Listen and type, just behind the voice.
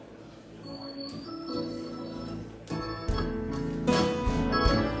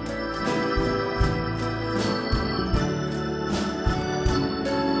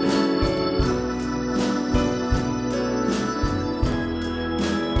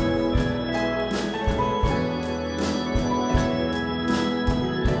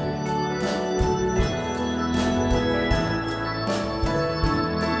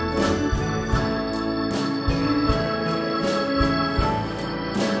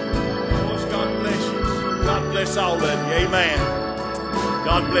bless all of you. Amen.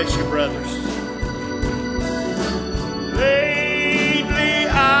 God bless you, brothers. Lately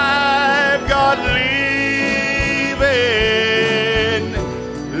I've got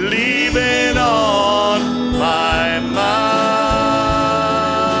leaving on my mind.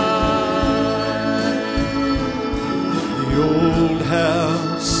 The old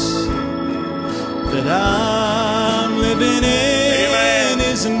house that I'm living in, amen,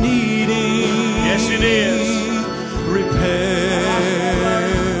 is needing, yes, it is, repair.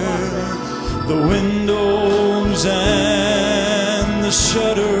 The windows and the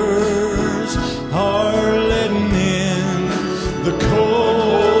shutters are letting in the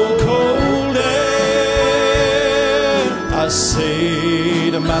cold, cold air. I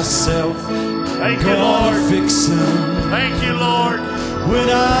say to myself, thank you, Lord. Fix 'em. Thank you, Lord. When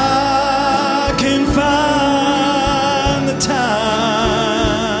I